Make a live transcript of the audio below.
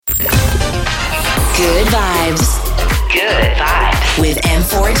Good vibes. Good vibes. With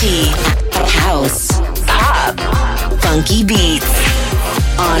M4T. House. Pop. Funky beats.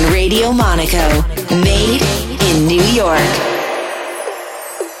 On Radio Monaco. Made in New York.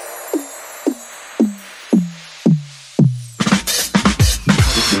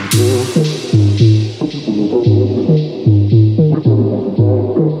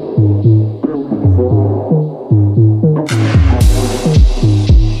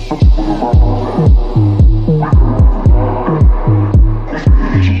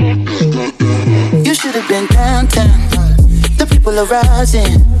 Are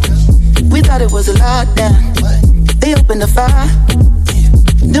rising. We thought it was a lockdown. They opened the fire.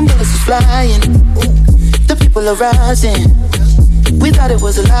 Them bullets was flying. The people are rising. We thought it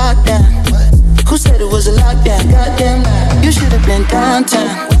was a lockdown. Who said it was a lockdown? Goddamn lie. You should have been downtown.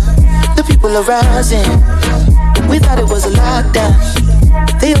 The people are rising. We thought it was a lockdown.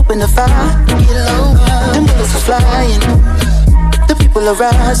 They opened the fire. Them bullets was flying. The people are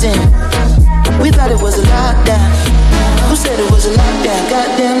rising. We thought it was a lockdown. Who said it was a lockdown?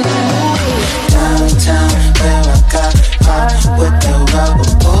 Goddamn. Downtown, where I got caught with the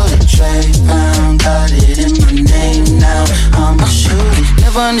rubber bullet tray. Got it in my name now. I'ma shoot it.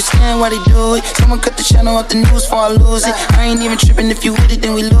 Never understand why they do it. Someone cut the channel off the news before I lose it. I ain't even tripping if you with it,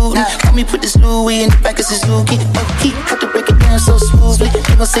 then we lootin'. Let me put this Louis in the back of Suzuki. Okay, have to break it down so smoothly.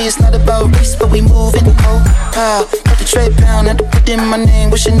 They gon' say it's not about race, but we moving. Oh, pow, got the tray pound, had to put in my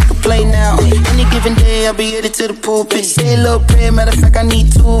name. Wish a nigga play now. Any given day, I'll be headed to the pulpit. Say a little prayer, matter of fact, I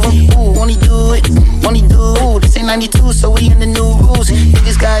need two of them. Ooh, won't he do it? Won't he do it? Ooh, this ain't 92, so we in the new rules.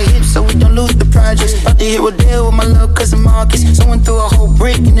 Niggas got hips, so we don't lose the projects. About to hit a deal with my little cousin Marcus. Someone threw a whole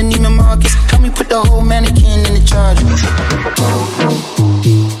brick in the Neiman Marcus. Help me put the whole mannequin in the charger.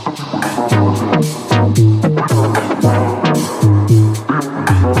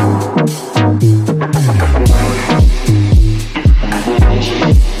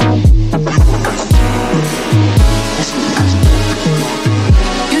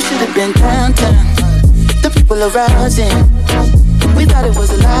 Been downtown, the people are rising. We thought it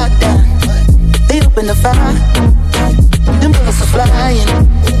was a lockdown. They opened the fire. Them bullets are flying.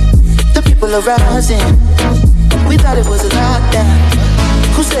 The people are rising. We thought it was a lockdown.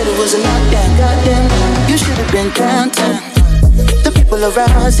 Who said it was a lockdown? Goddamn, you should have been downtown. The people are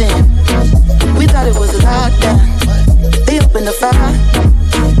rising. We thought it was a lockdown. They opened the fire.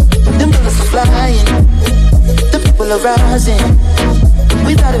 Them bullets are flying. The people are rising.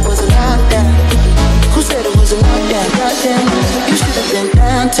 We thought it was a lockdown. Who said it was a lockdown? Goddamn, you should have been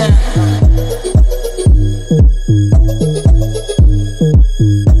downtown.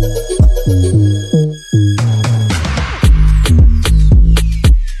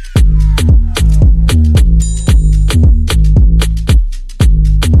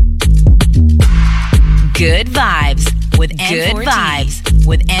 Good vibes with M4T. Good vibes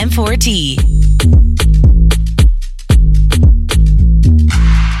with M4T.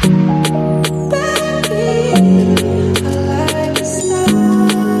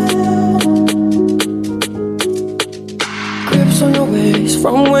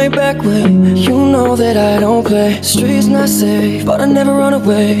 From way back when, you know that I don't play. Streets not safe, but I never run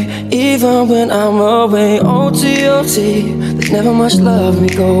away, even when I'm away. OT, OT, there's never much love when we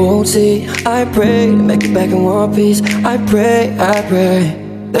go OT. I pray to make it back in one piece. I pray, I pray.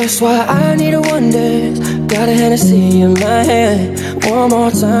 That's why I need a one dance. Got a Hennessy in my hand. One more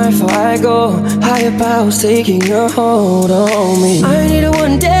time before I go. Higher powers taking a hold on me. I need a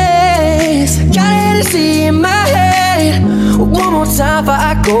one dance. Got a Hennessy in my hand. One more time before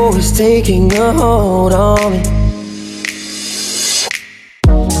I go. It's taking a hold on me.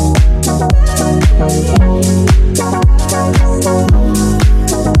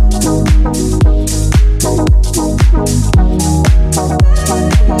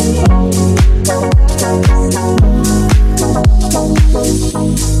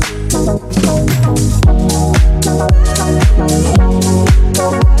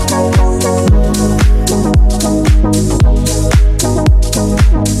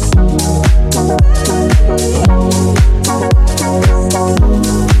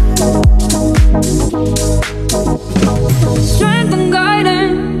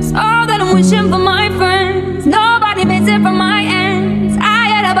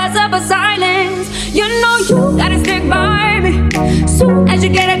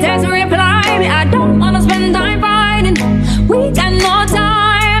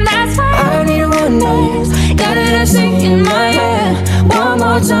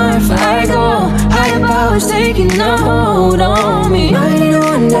 Taking a hold on me. I need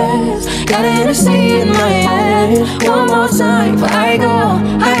one dance. Got a Hennessy in my hand. One more time before I go.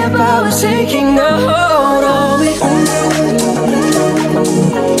 Higher powers taking a hold.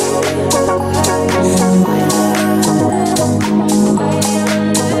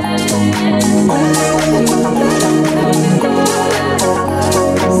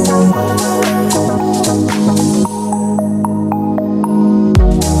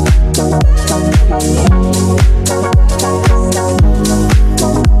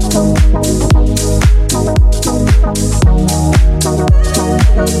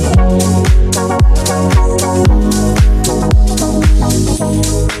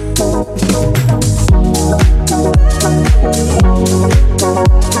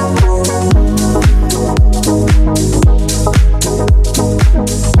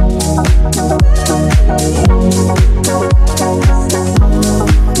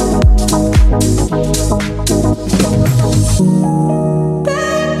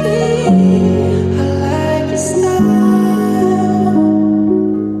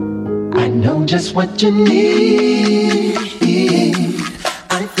 just what you need.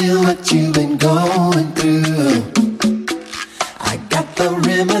 I feel what you've been going through. I got the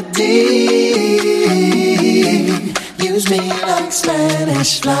remedy. Use me like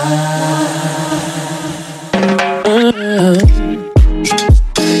Spanish fly.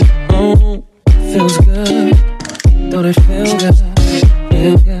 Feels good. Don't it feel good?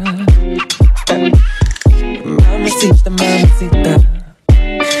 Feel good. Mamacita, mamacita.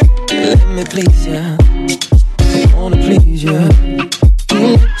 Let me please ya. I wanna please ya.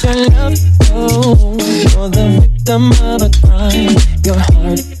 Let your love go. You're the victim of a crime. Your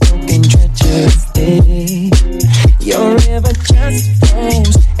heart broken treacherously. Your river just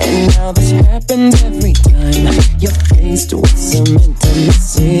froze, and now this happens every time you're faced with some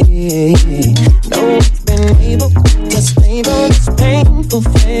intimacy. No one's been able to stable this painful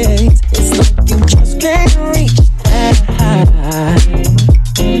phase. It's like you just can't reach that high.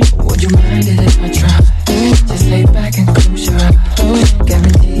 Would you mind it if I try? Just lay back and close your eyes.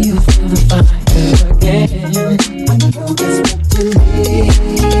 Guarantee you'll feel the fire again. When you get what you need,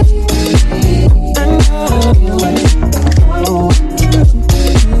 I know you've been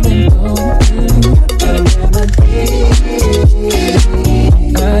going through the remedy.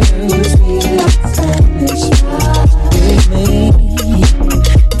 I know it's me like Spanish fly.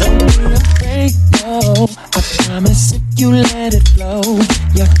 Don't be afraid, no. I promise if you let it flow,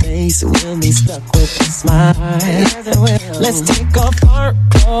 your face will be stuck with a smile. Let's take off our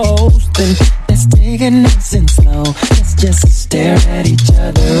clothes, then let's take it nice and slow. Let's just stare at each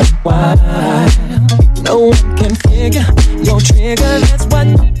other a while. No one can figure your trigger, that's what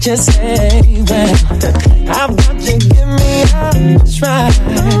you say. Well, how about you give me a try?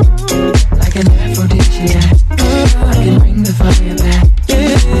 Like an aphrodisiac, I can bring the fire back.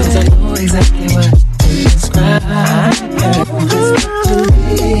 Cause I know exactly what to describe.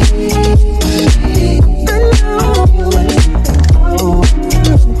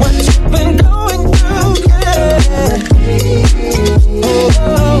 What you've been going through, yeah.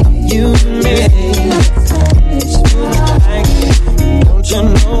 Oh, you and me. Don't you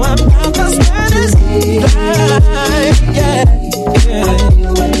know about the Spanish life? Yeah, yeah.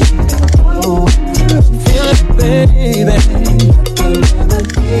 Feel it, baby.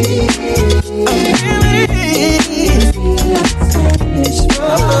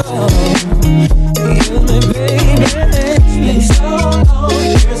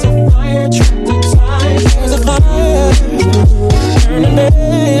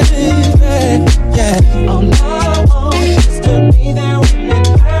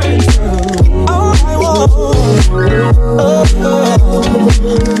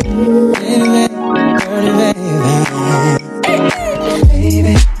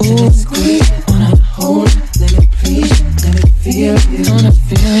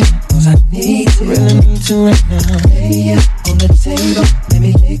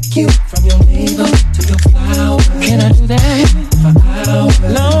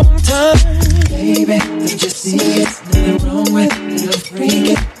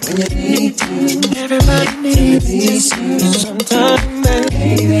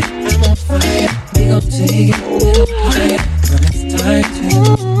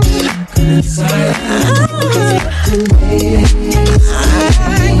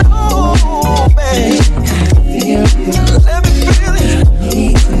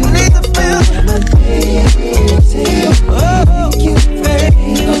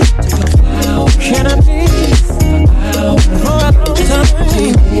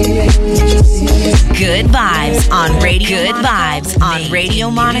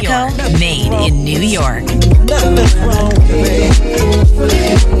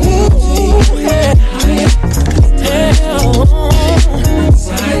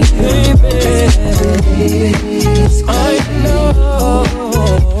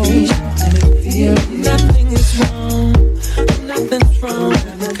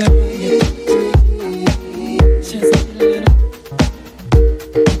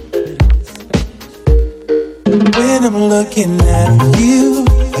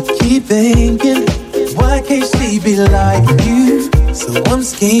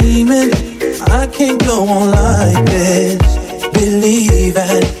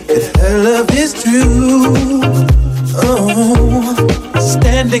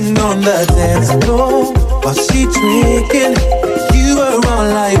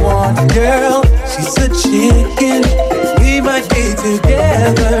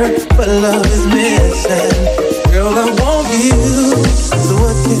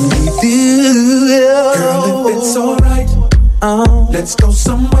 Let's go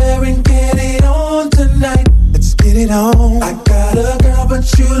somewhere and get it on tonight. Let's get it on. I got a girl, but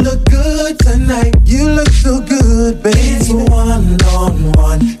you look good good tonight. You look so good, baby. It's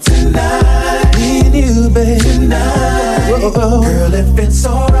one-on-one tonight. Me and you, baby. Tonight. Whoa. Girl, if it's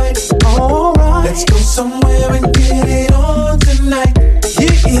alright, alright. Let's go somewhere and get it on tonight.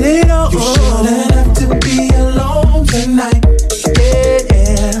 Get it on. You shouldn't have to be alone tonight.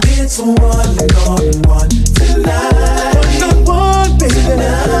 Yeah, it's one-on-one tonight. One-on-one, baby.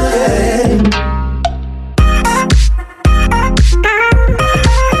 Tonight.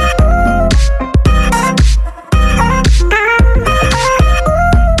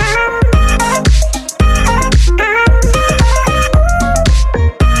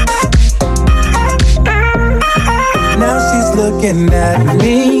 Looking at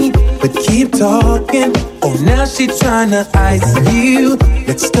me, but keep talking. Oh, now she tryna ice you.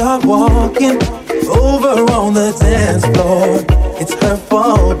 Let's start walking over on the dance floor. It's her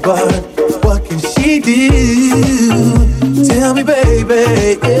fault, but what can she do? Tell me,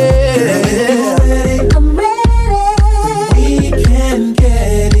 baby, yeah. I'm ready. We can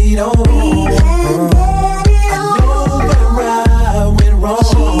get it on.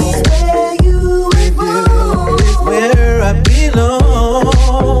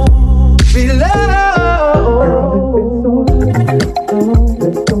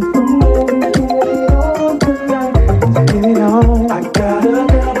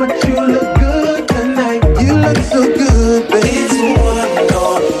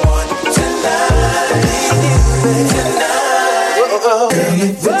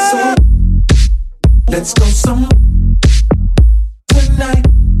 Let's go some tonight.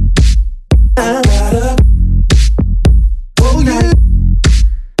 I gotta. Oh yeah.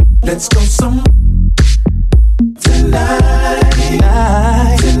 Let's go some tonight.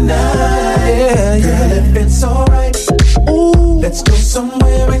 Tonight. Yeah, yeah. Girl, if it's alright, ooh, let's go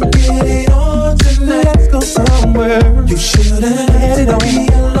somewhere and get it on tonight. Let's go somewhere. You shouldn't have to be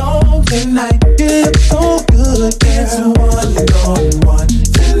alone tonight. You look so good, it's one-on-one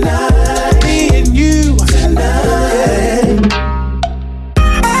tonight. Me and you tonight.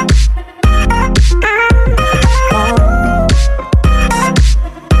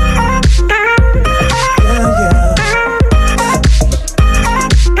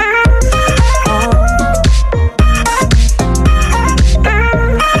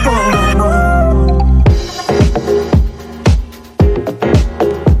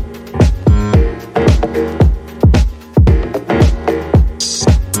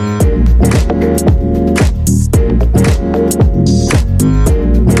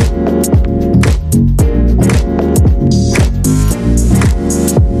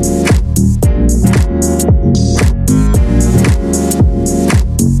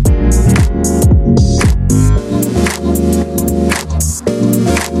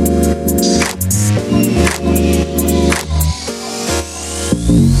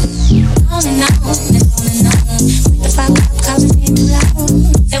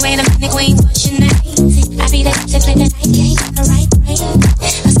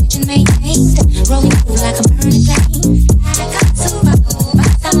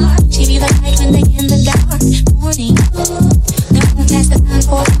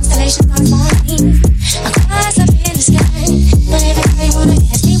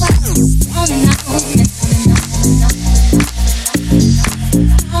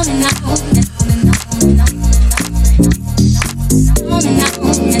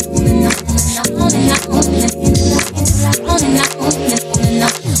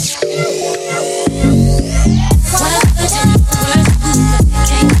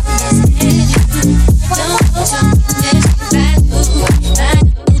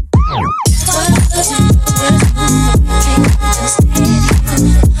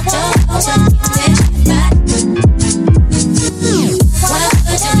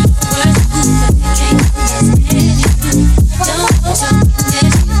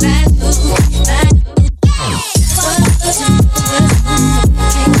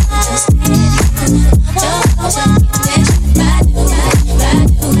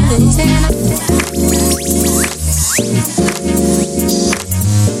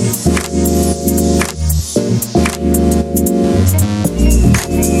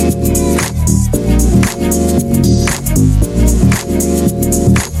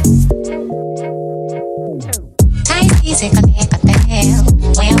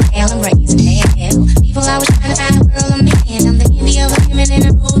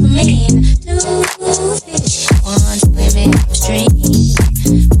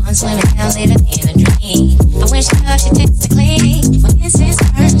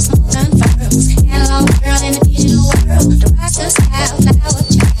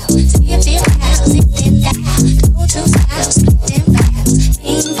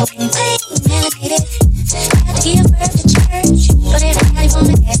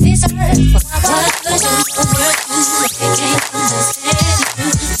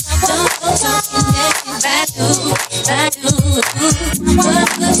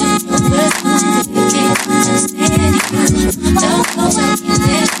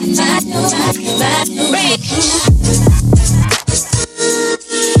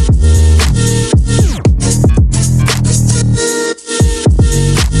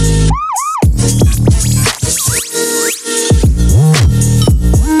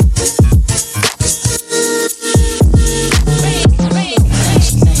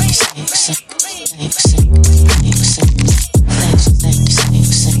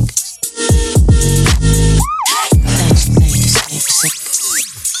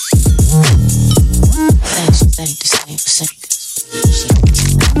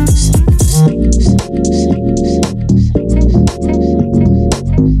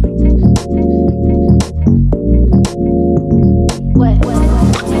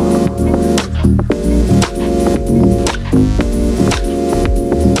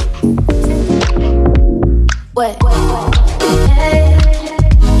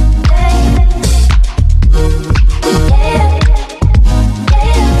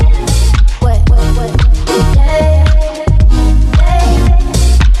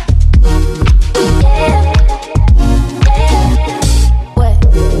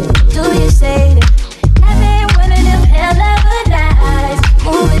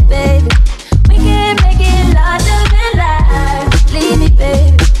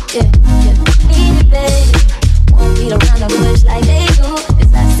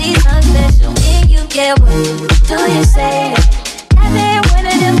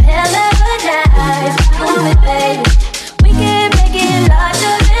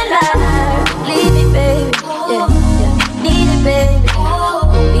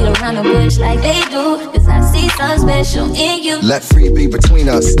 around the bush like they do, cause I see something special in you. Let free be between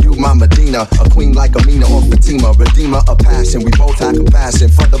us, you my Medina, a queen like Amina or Fatima, redeemer of passion. We both have compassion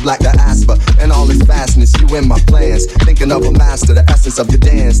for the black diaspora and all its vastness. You in my plans, thinking of a master, the essence of your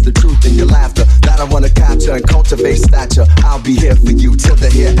dance, the truth in your laughter that I wanna capture and cultivate stature. I'll be here for you till the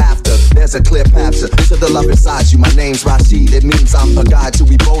hereafter. There's a clear path to the love inside you. My name's Rashid, it means I'm a guide till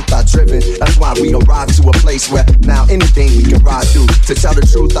we both are driven. That's why we arrived to a place where now anything we can ride through. To tell the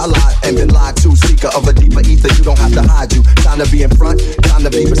truth, I lied and been lied to. Seeker of a deeper ether, you don't have to hide you. Time to be in front, time to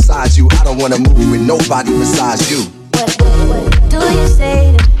be beside you. I don't wanna move with nobody besides you. What do you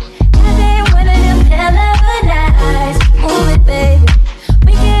say? Having one of them hell of a nights. Move it, baby.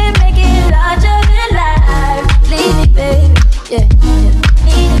 We can make it larger than life. Leave me, baby. Yeah.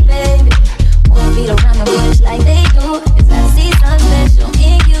 Need it, baby. Won't beat around the bush like they do, cause I see something special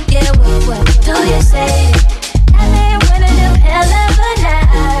in you. Yeah, what do you say? Having one of them hell of a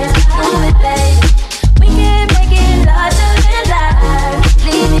nights. Move it, baby. We can make it larger than life.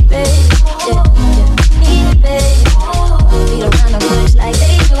 Leave me, baby. Yeah. Need it, baby. Won't beat around the bush like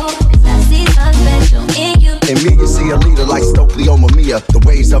they do, cause I see something special in you. In me you see a leader like Stokely Omamiya, the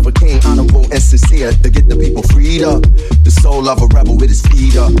ways of a king, honorable and sincere, to get the people freed up. The soul of a rebel with his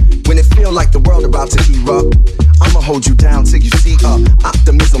feet up. When it feel like the world about to erupt, I'ma hold you down till you see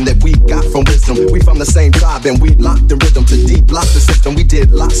optimism that we got from wisdom. We from the same tribe and we locked the rhythm to deep lock the system. We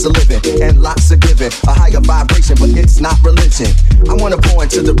did lots of living and lots of giving, a higher vibration, but it's not religion. I wanna pour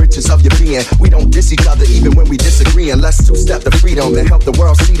into the riches of your being. We don't diss each other even when we disagree, and let's two-step to freedom and help the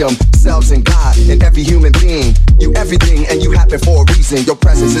world see themselves in God and every human being. You everything and you happen for a reason. Your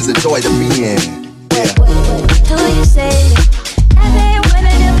presence is a joy to be in. Yeah. What do you say? Having one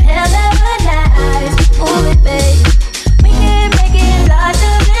of them hell of a nights. Move it, baby. We can make it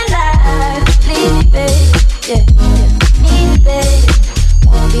larger than life. Leave me, baby. Yeah. Need it, baby.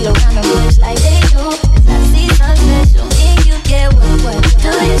 Won't beat around the bush like they do, cause I see something special in you. Yeah, what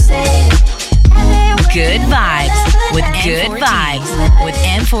do you say? Good vibes with Good Vibes with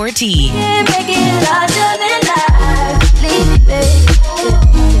M4T. Can't make it larger than life. Leave me, baby.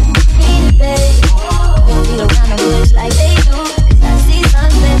 Need it, baby. Won't beat around the bush like they do, cause I see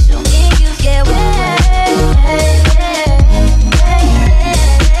something special in you. Yeah,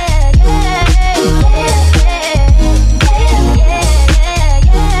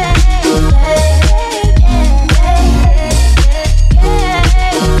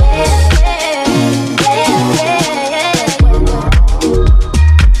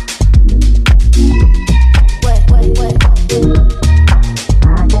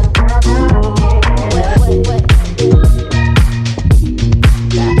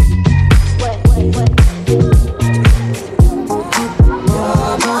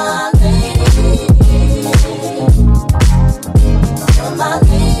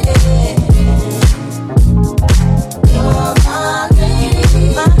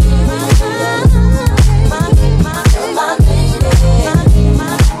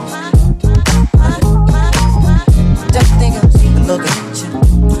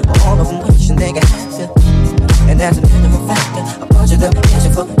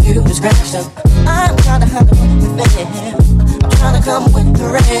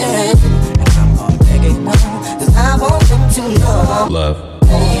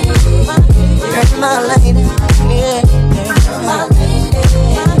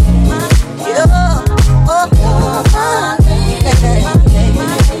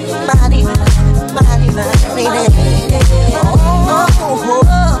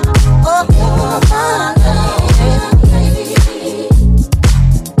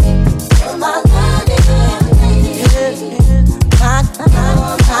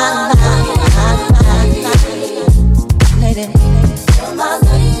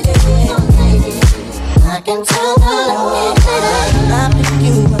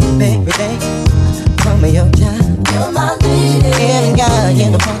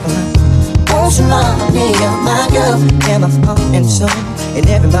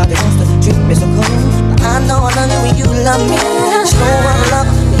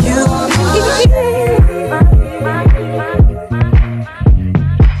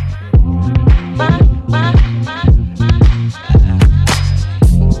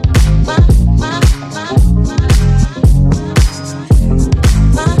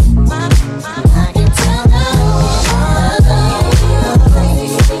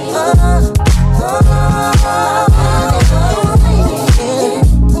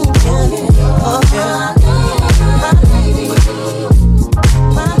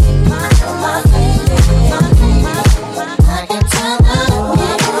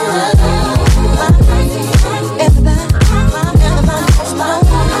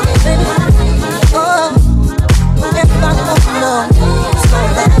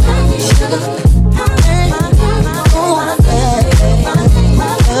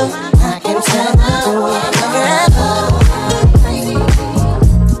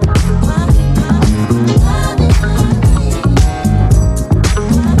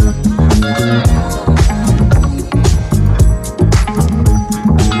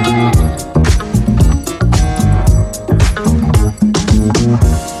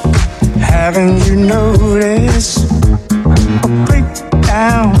 Haven't you noticed a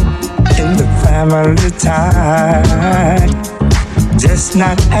breakdown in the family tie? Just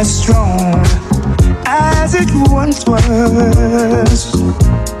not as strong as it once was.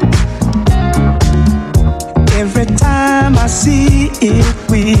 Every time I see it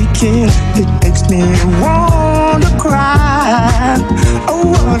weaken, it makes me wanna cry.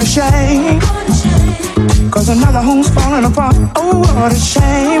 Oh, what a shame. 'Cause another home's falling apart. Oh, what a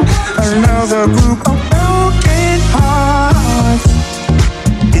shame. Another group of broken hearts.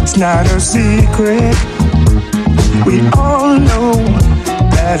 It's not a secret. We all know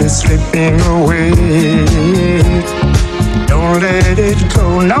that it's slipping away. Don't let it go,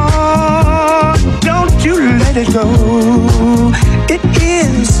 no. Don't you let it go. It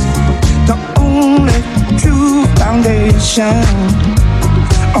is the only true foundation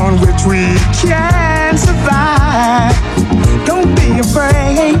on which we can survive. Don't be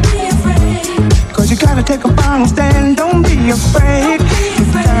afraid, 'cause you gotta take a final stand. Don't be afraid, you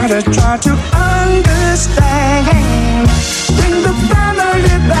gotta try to understand. Bring the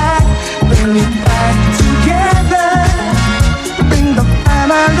family back, bring it back together. Bring the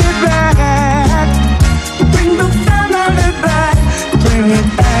family back, bring the family back, bring it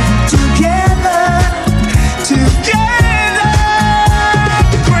back together, together.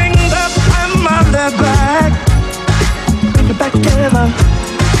 Bring the family back, bring it back together.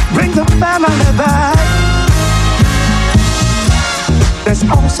 Bring the family back. There's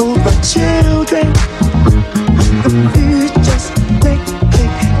also the children, the futures they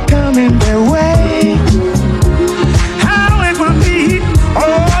coming their way. How it will be?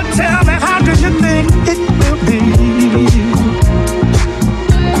 Oh, tell me, how do you think it will be?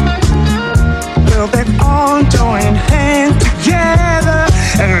 Will they all join hands together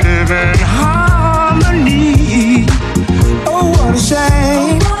and live in harmony? Oh, what a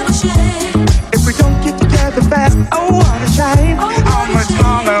shame. If we don't get together fast, oh, what a shame. How much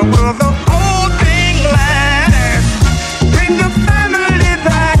longer will the whole thing last? Bring the family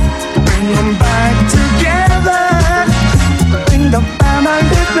back, bring them back together. Bring the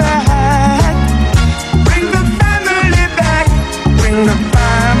family back, bring the family back, bring the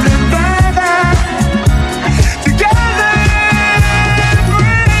family back together.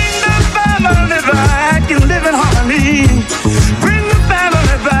 Bring the family back and live in harmony. Bring the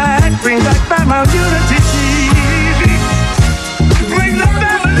family back, bring back family unity. Bring the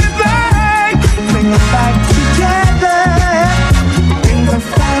family back, bring them back together. Bring the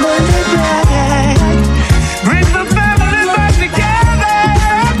family back, bring the family back together.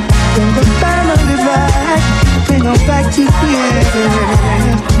 Bring the family back, bring them back together.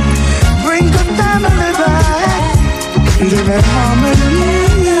 Bring the family back, live in harmony.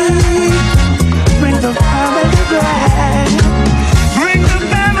 Bring the family back, bring the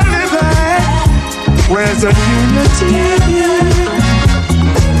family back. Where's the unity?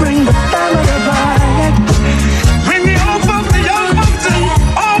 Bring the family back. Bring the old folks, the young folks, and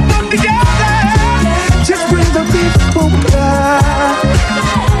all folks together. Just bring the people back.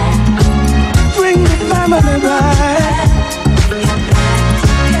 Bring the family back.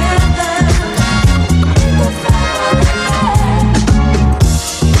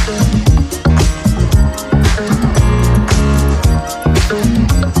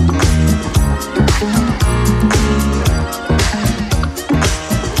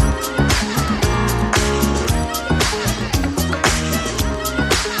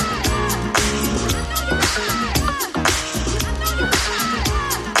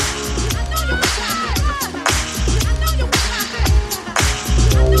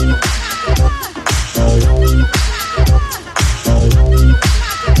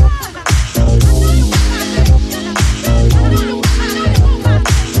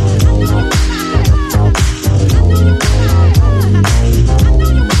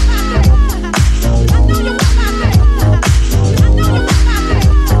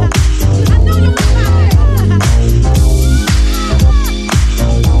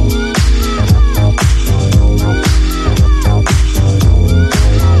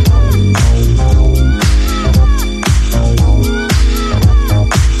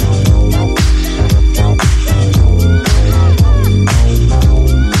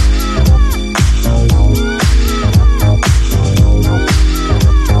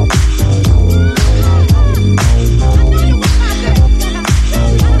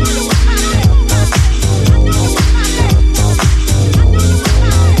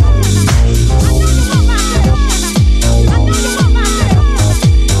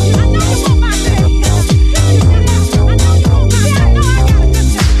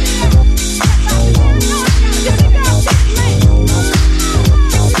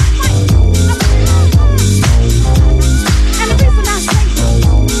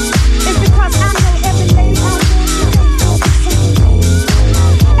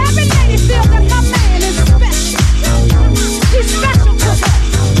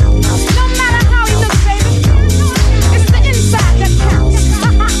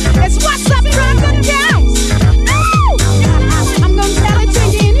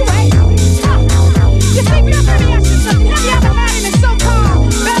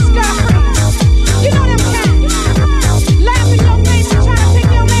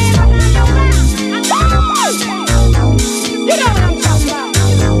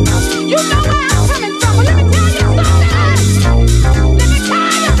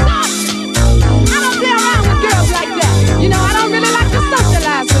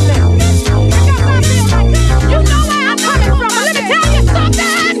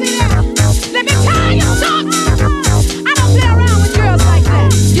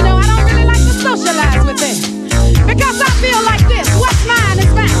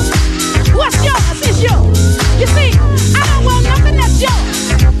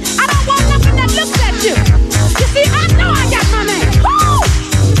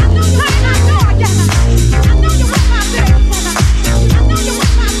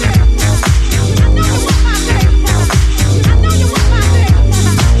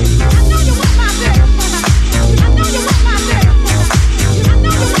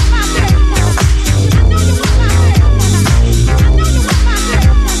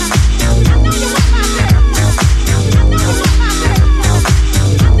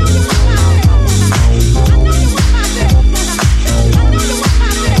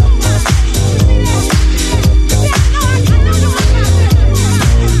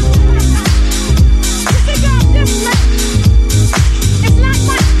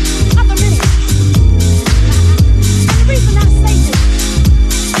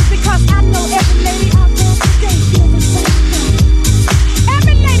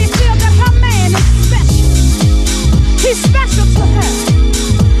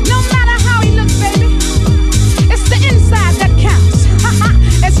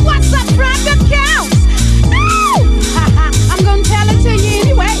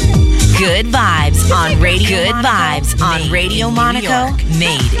 on Radio Monaco,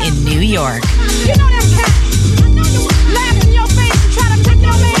 made in New York. You know that cat. I know you want to laugh in your face and try to pick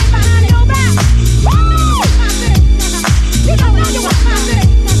your man behind your back. Woo! You know you want my dick.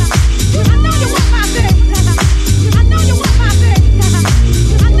 I know you want my dick. I know you want my dick.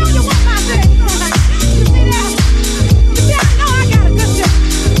 I know you want my dick. You see that? You see, I know I got a good dick.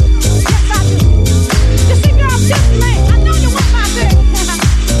 Yes, I do. You see, girl, this man, I know you want my dick.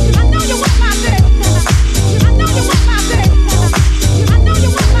 I know you want my dick. I know you want my dick. I know you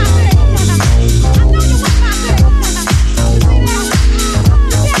want my dick. I know you want my dick. You see that? You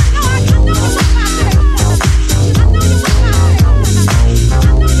see, I know you want my dick. I know you want my dick.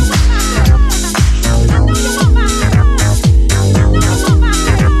 I know you want my dick. I know you want my dick.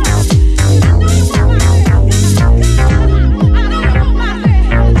 I know you want my dick. I know you want my dick.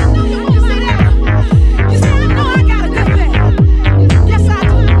 You see that? You see, I know I got a good thing. Yes, I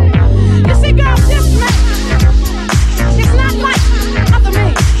do. You see, girl, this man is not like other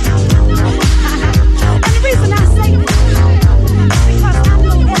men. And the reason I say that is because I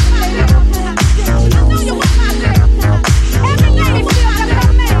know every lady out there. I know you want my dick. Every lady feels that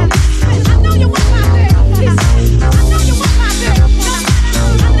her man. I know you want my dick. He said, I know you want my dick.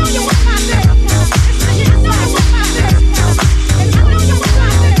 I know you want my dick. Yes, I want my dick. And I know you want my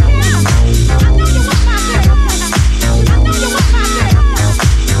dick. Yeah. I know you want my dick. I know you want my dick. I know you want my dick. I know you want my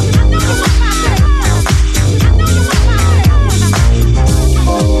dick.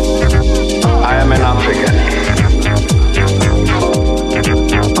 I am an African.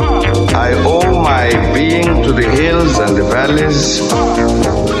 I owe my being to the hills and the valleys,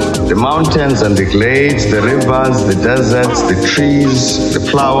 the mountains and the glades, the rivers, the deserts, the trees, the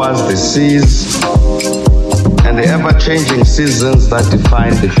flowers, the seas, and the ever-changing seasons that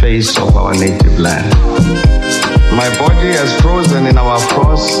define the face of our native land. My body has frozen in our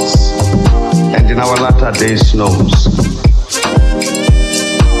frosts and in our latter-day snows.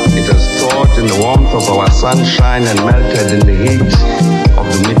 It has thawed in the warmth of our sunshine and melted in the heat of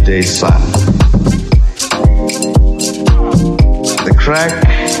the midday sun. The crack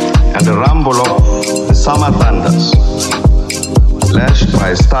and the rumble of the summer thunders, lashed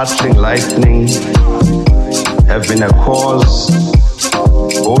by startling lightning, have been a cause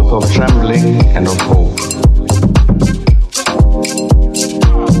both of trembling and of hope.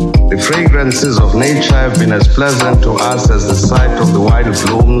 The fragrances of nature have been as pleasant to us as the sight of the wild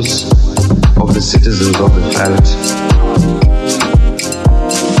blooms of the citizens of the veld.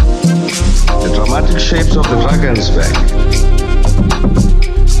 The dramatic shapes of the Drakensberg,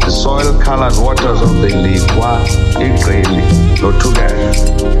 the soil-colored waters of the Lekwa, Igreli, Lotugal,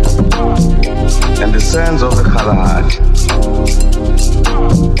 and the sands of the Kalahari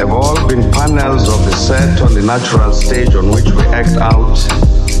have all been panels of the set on the natural stage on which we act out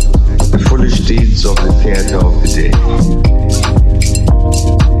the foolish deeds of the theater of the day.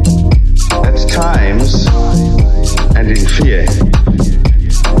 At times, and in fear,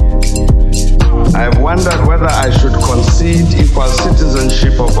 I have wondered whether I should concede equal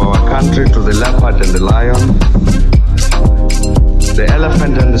citizenship of our country to the leopard and the lion, the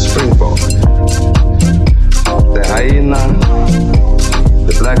elephant and the springbok, the hyena,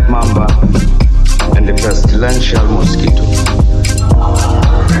 the black mamba, and the pestilential mosquito.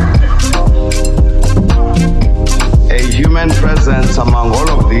 A human presence among all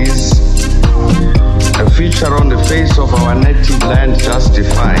of these, a feature on the face of our native land just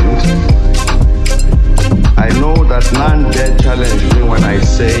defined. I know that none dare challenge me when I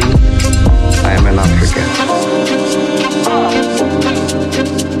say I am an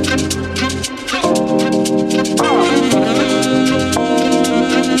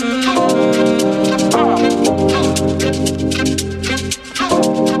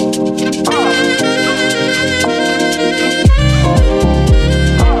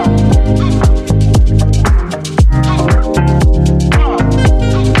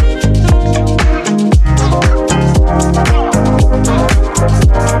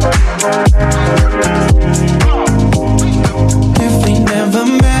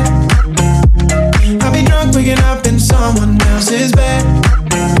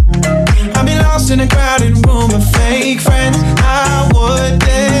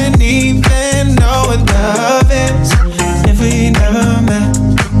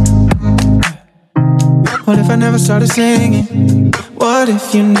Started singing. What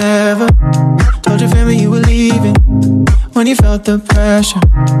if you never told your family you were leaving? When you felt the pressure,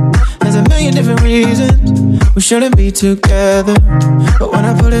 there's a million different reasons we shouldn't be together. But when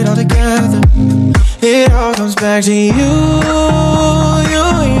I put it all together, it all comes back to you.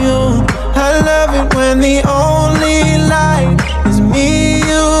 I love it when the only light is me,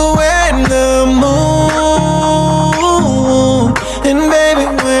 you, and the moon.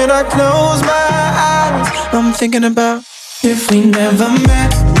 thinking about if we never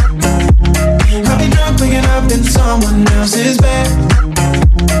met. I'll be drunk waking up in someone else's bed.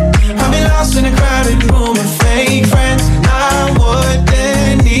 I'll be lost in a crowded room of fake friends. I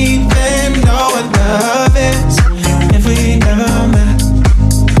wouldn't even know what love is if we never met.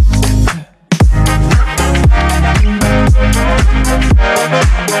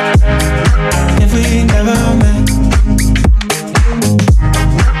 If we never met.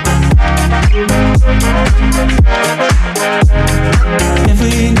 If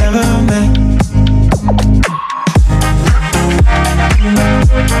we never met.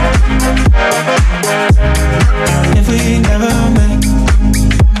 If we never met.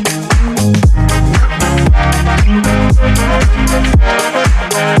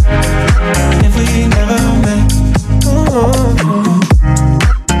 If we never met. Ooh.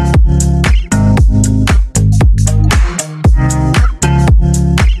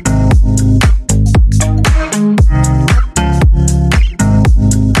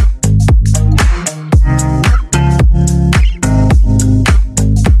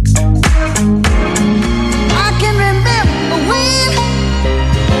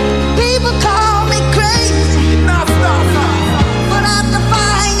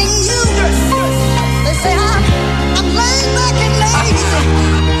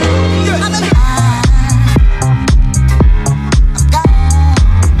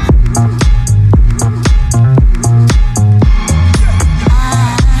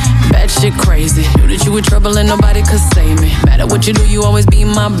 What you do, you always be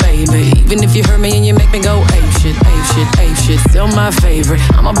my baby. Even if you hurt me and you make me go ape shit, ape shit, ape shit. Still my favorite.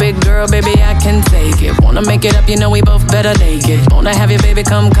 I'm a big girl, baby, I can take it. Wanna make it up, you know we both better naked. Wanna have you, baby,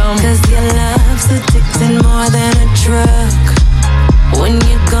 come. Cause your love's addicting more than a drug. When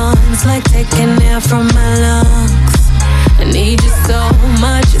you're gone, it's like taking air from my lungs. I need you so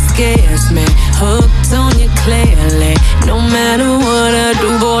much, it scares me. Hooked on you clearly. No matter what I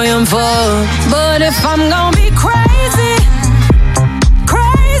do, boy, I'm fucked. But if I'm gonna be crazy,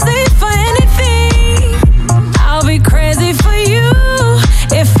 I'll be crazy for you.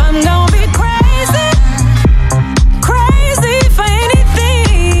 If I'm gonna be crazy, crazy for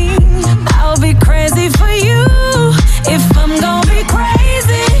anything. I'll be crazy for you. If I'm gonna be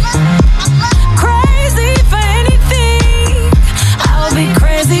crazy, crazy for anything. I'll be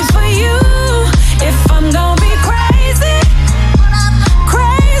crazy for you. If I'm gonna be crazy,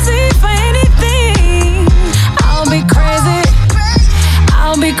 crazy for anything. I'll be crazy,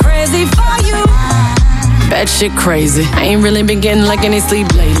 I'll be crazy for you. That shit crazy. I ain't really been getting like any sleep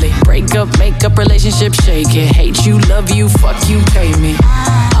lately. Break up, make up, relationship shake it. Hate you, love you, fuck you, pay me.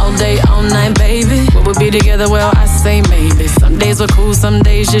 All day, all night, baby. Will we be together? Well, I say maybe. Some days we're cool, some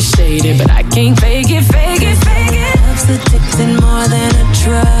days just shaded. But I can't fake it, fake it, fake it. Love's addicting more than a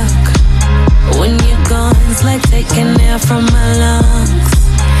drug. When you're gone, it's like taking air from my lungs.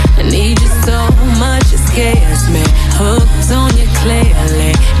 I need you so much, it scares me. Hooked on you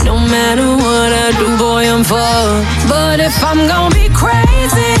clearly. No matter what I do, boy, I'm fucked. But if I'm gonna be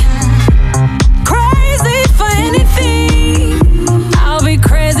crazy, crazy for anything, I'll be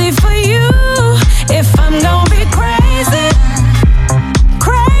crazy for you. If I'm gonna be crazy,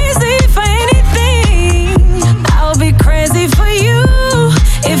 crazy for anything, I'll be crazy for you.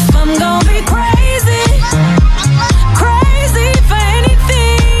 If I'm gonna be crazy, crazy for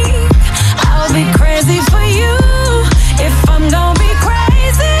anything, I'll be crazy for you. If I'm gonna be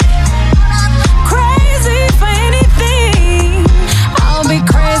crazy, crazy for anything, I'll be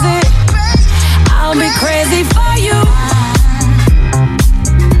crazy, I'll be crazy for you.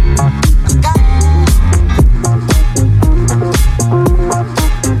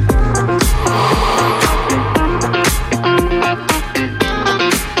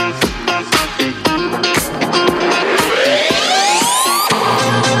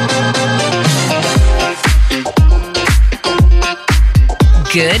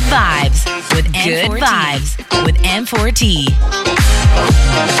 Good vibes with M4T. Good vibes with M4T.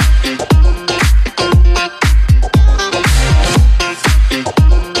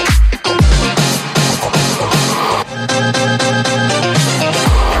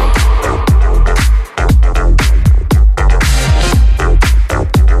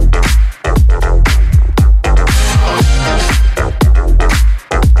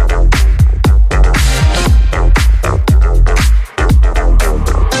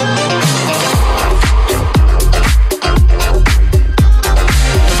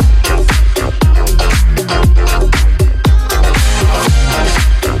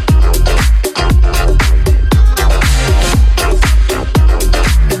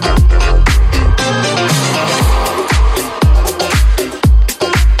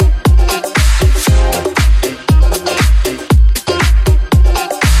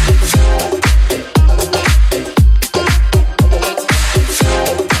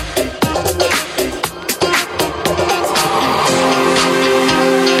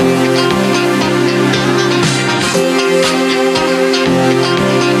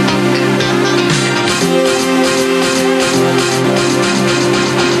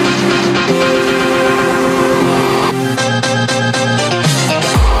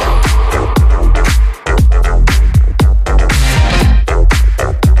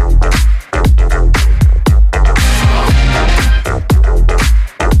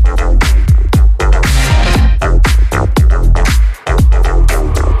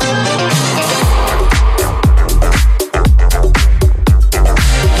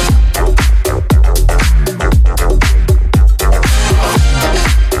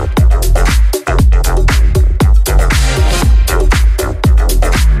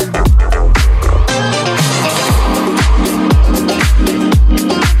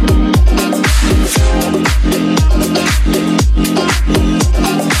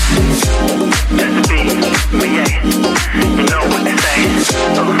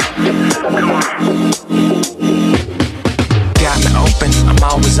 I'm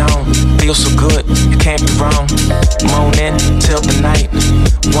always on. Feel so good, it can't be wrong. Moaning till the night.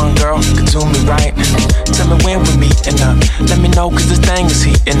 One girl could do me right. Tell me when we're meeting up. Let me know, cause this thing is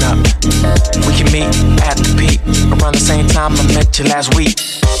heating up. We can meet at the peak around the same time I met you last week.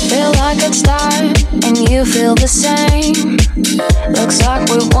 Feel like it's time, and you feel the same. Looks like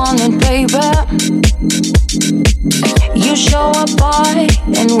we want it, baby. You show up by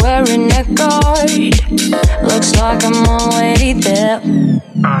and wearing a guard. Looks like I'm already there.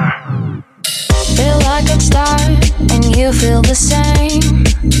 Feel like it's time, and you feel the same.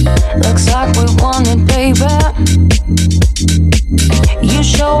 Looks like we want it, baby. You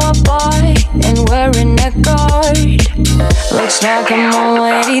show up by and wearing a guard. Looks like I'm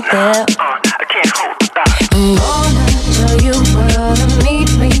already there. I'm gonna tell you where to meet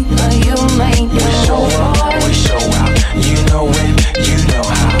me, but you make it so hard. We show out, you know when, you know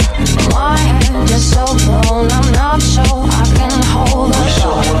how. My head is so blown, I'm not sure I can hold it. We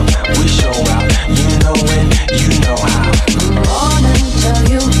show up, we show out, you know when, you know how. I'm gonna tell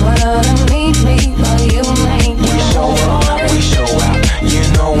you where to meet me, but you make it so hard. We show out, you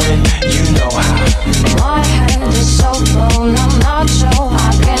know when, you know how. My head is so blown, I'm not sure I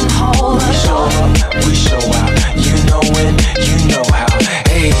can hold it. We show out, you know when, you know how.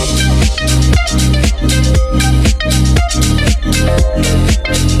 Hey.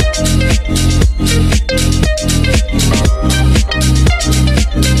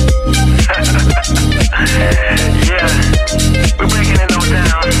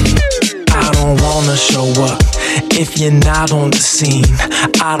 I don't wanna show up if you're not on the scene.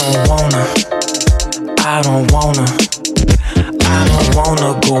 I don't wanna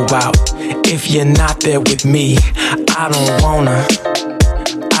go out if you're not there with me. I don't wanna.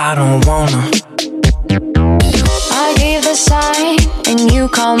 I gave the sign and you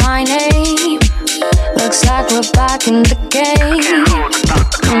call my name. Looks like we're back in the game.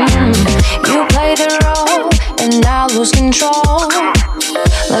 You play the role and I lose control.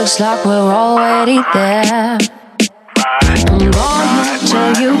 Looks like we're already there. I'm gonna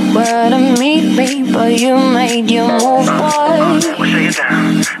tell you where to meet me, but you made your move, boy.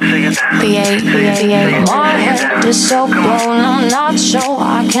 PA. My head is so blown, I'm not sure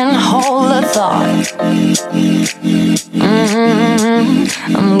I can hold a thought.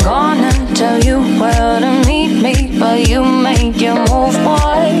 I'm gonna tell you where to meet me, but you made your move,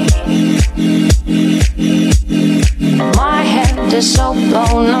 boy. My head is so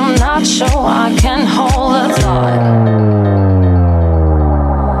blown, I'm not sure I can hold a thought.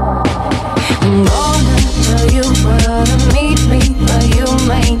 I'm gonna tell you where to meet me, but you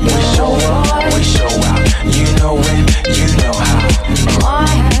make it so hard. We show out, you know when, you know how. My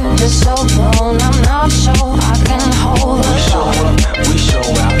head is so blown, I'm not sure I can hold a thought. We show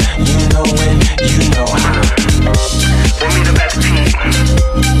out, you know when, you know how. We'll meet up at the peak,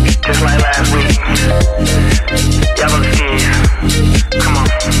 just like last week. Y'all look scared. Come on.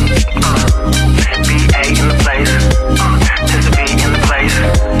 B.A. in the place. Just a B in the place.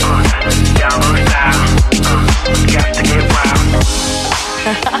 Y'all look style. Got to get wild.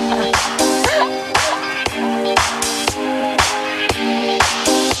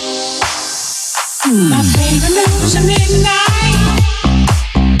 My baby moves at midnight.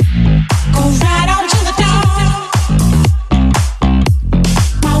 Go right on to the dawn.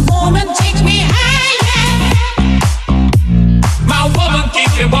 My woman takes me higher. My woman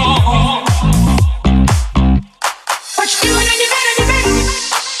keeps me warm. What you doing in your bed, in your bed?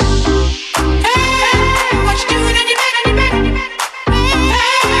 Hey, what you doing in your bed, in your bed?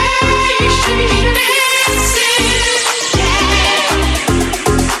 Hey, you should be dancing, yeah.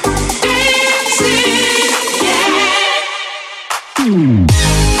 Dancing, yeah.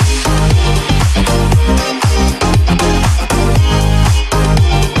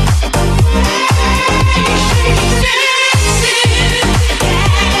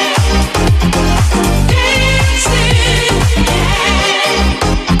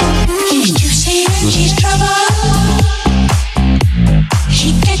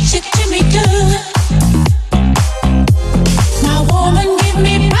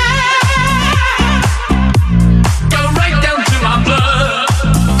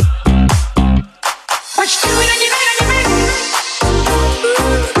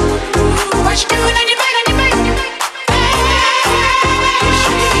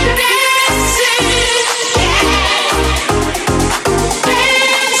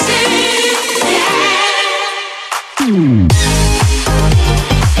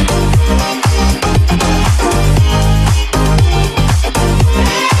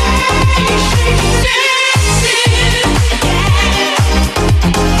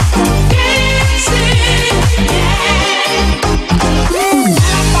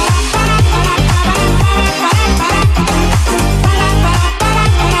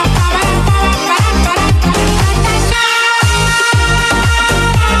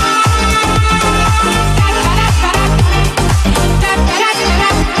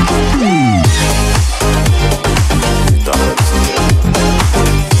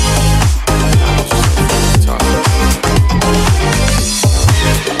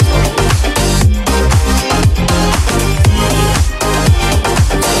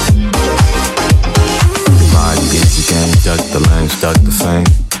 stuck the fame.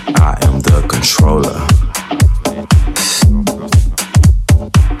 I am the controller.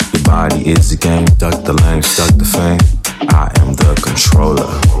 Your body is a game, duck the lane, stuck the fame. I am the controller.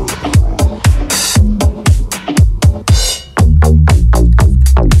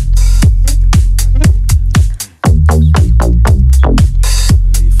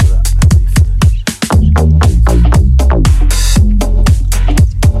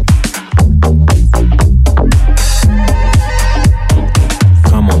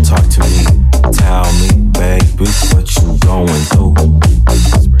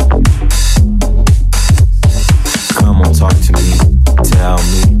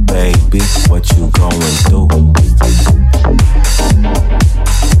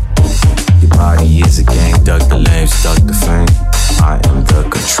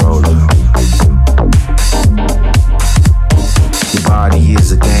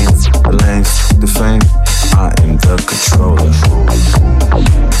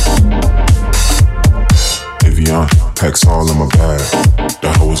 Packs all in my bag, the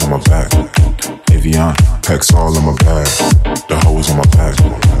hoes on my back. Avion, packs all in my bag, the hoes on my back.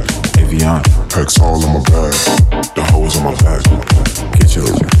 Avion, packs all in my bag, the hoes on my back. Get your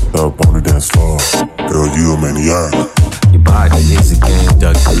up on the dance floor, girl, you a maniac. Your body is a game,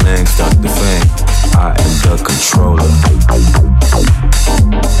 duck the lane, stuck the fame. I am the controller.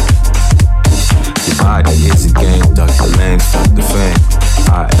 Your body is a game, duck the lane, stuck the fame.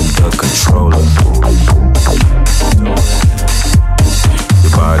 I am the controller.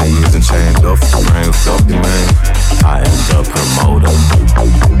 Your body isn't chained off the brain, fuck the man. I am the promoter.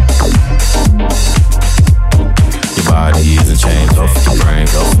 Your body isn't chained off the brain,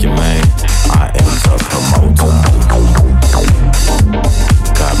 off your man. I am the promoter.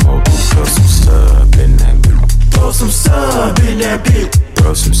 Got more, throw some sub in that beat. Throw some sub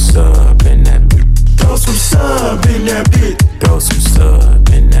in that beat. Throw some sub in that beat. Throw some sub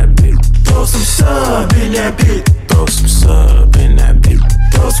in that beat. Throw some sub in that beat. Throw some sub in that beat.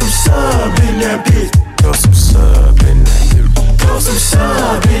 Throw some sub in that beat. Throw some sub in that beat. Throw some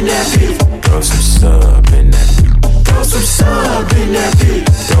sub in that beat. Throw some sub in that beat. Throw some sub in that beat. Throw some sub in that beat.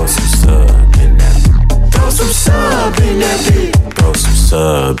 Throw some sub in that beat. Throw some sub in that beat. Throw some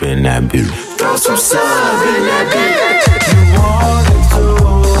sub in that beat. Throw some sub in that beat. You wanted to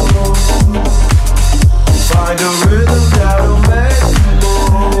find a rhythm that'll make you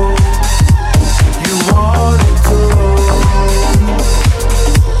move. You wanted to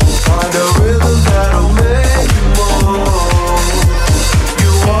find a rhythm that'll make you move. You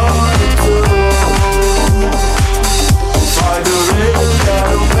wanted to find a rhythm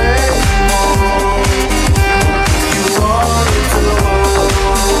that'll make you move. You wanted to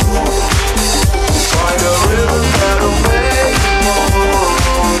find a rhythm that'll make you move.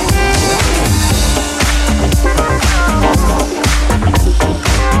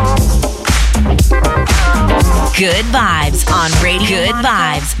 Good vibes on Radio. Good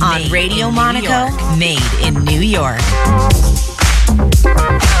vibes on Radio Monaco. Made in New York.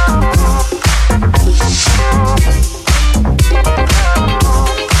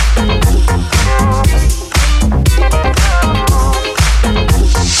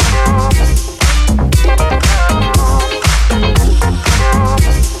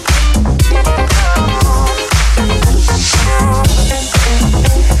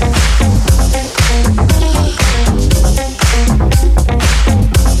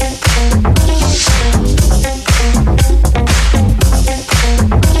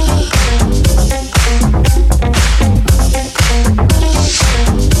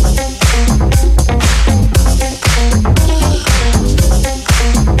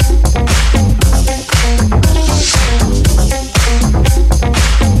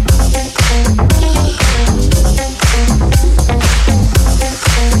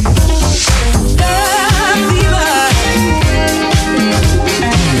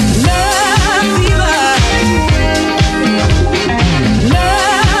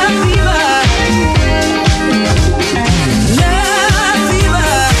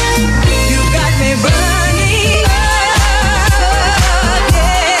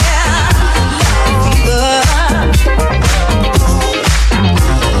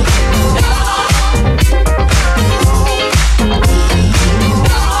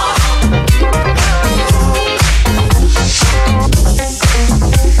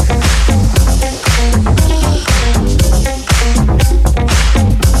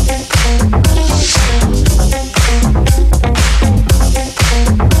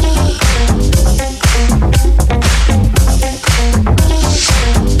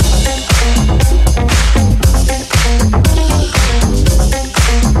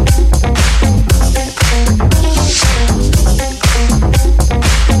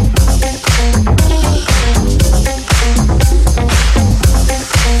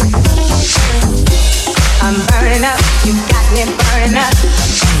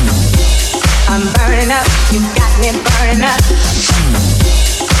 burning up.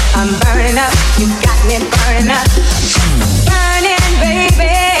 I'm burning up, you got me burning up. Burning,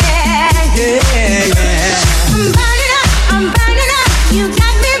 baby, yeah, yeah. I'm burning up, you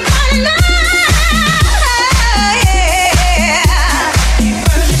got me burning up.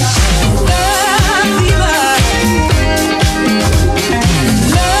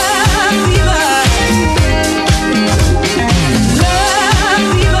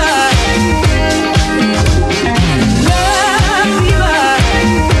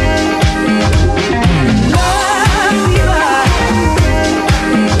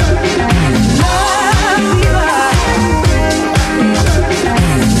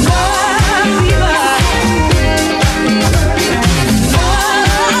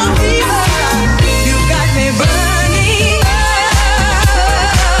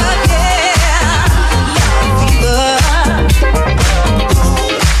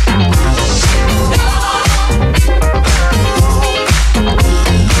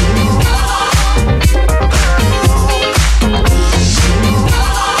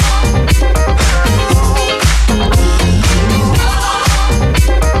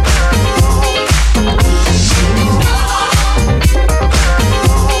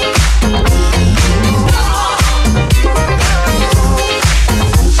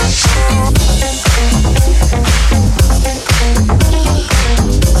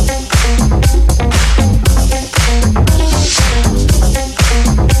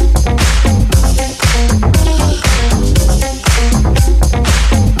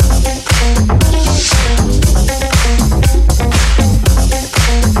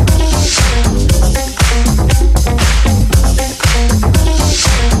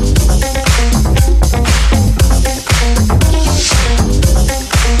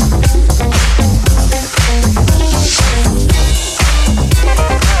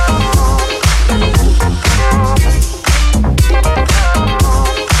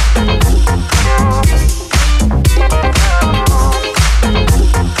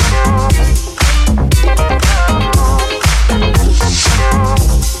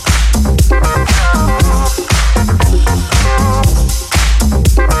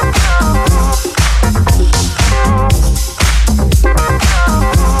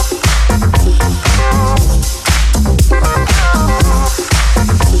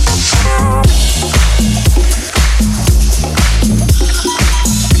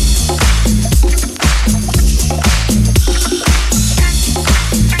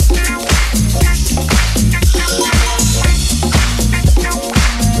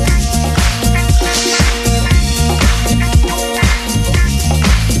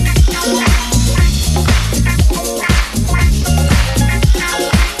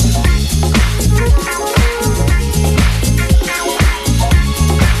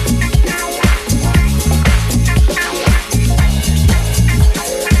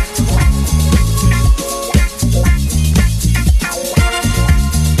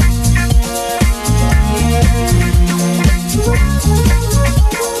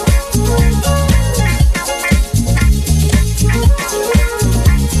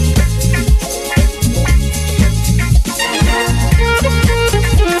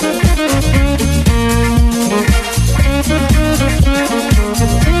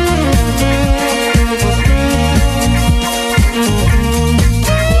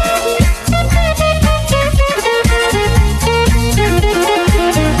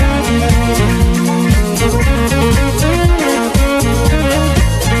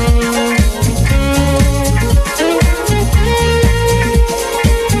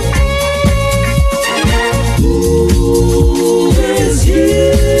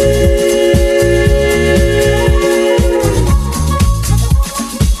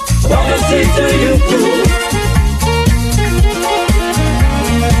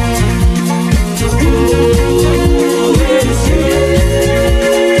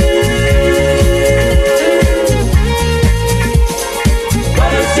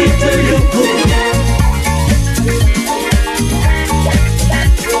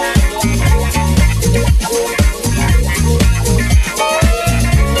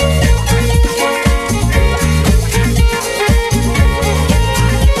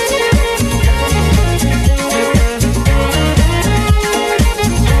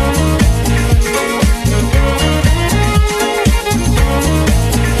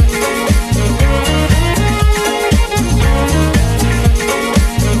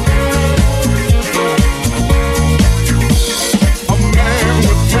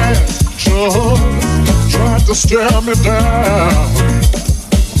 to stare me down.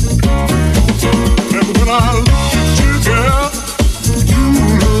 And when I looked at you, girl, you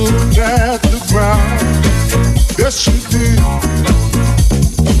looked at the ground. There Yes, you did.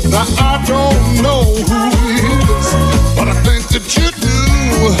 Now I don't know who he is, but I think that you do.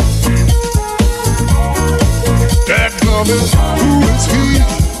 Dadgummit, who is he?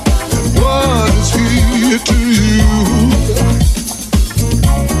 What is he to you?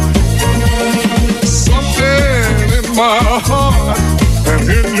 Something in my heart and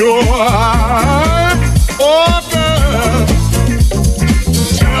in your eye, oh girl,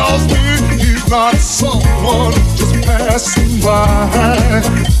 tells me he's not someone just passing by.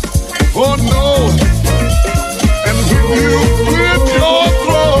 Oh no, and when you cleared your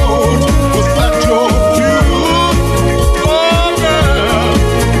throat, was that your cue? Oh girl,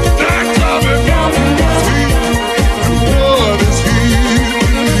 that coming from sweet, and what is he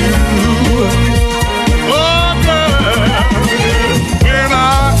to you? Oh girl, when I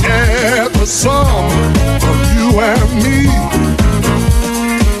add the sum of you and me,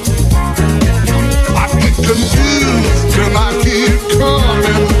 I get confused and I keep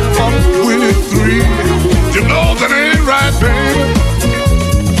coming up with three. You know that ain't right, baby.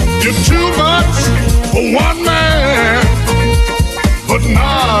 You're too much for one man, but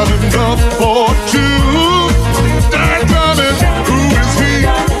not enough for two. Dadgummit, who is he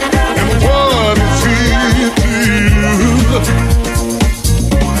and what is he to you?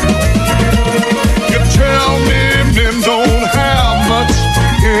 You tell me men don't have much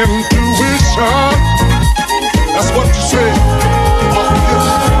intuition. That's what you say.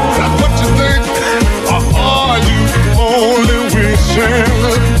 That's what you think. Or are you only wishing?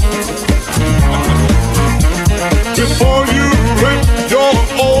 Before you rent your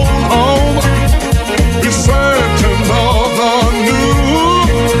old home, be certain of the new.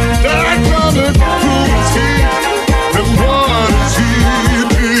 Dadgummit, who is he and what is he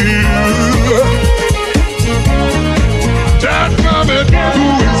to you? Dadgummit, who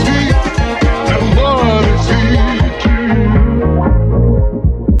is he and what is he to you?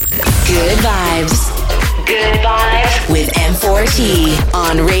 Good vibes. Good vibes with M4T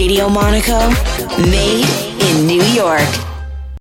on Radio Monaco, made in New York.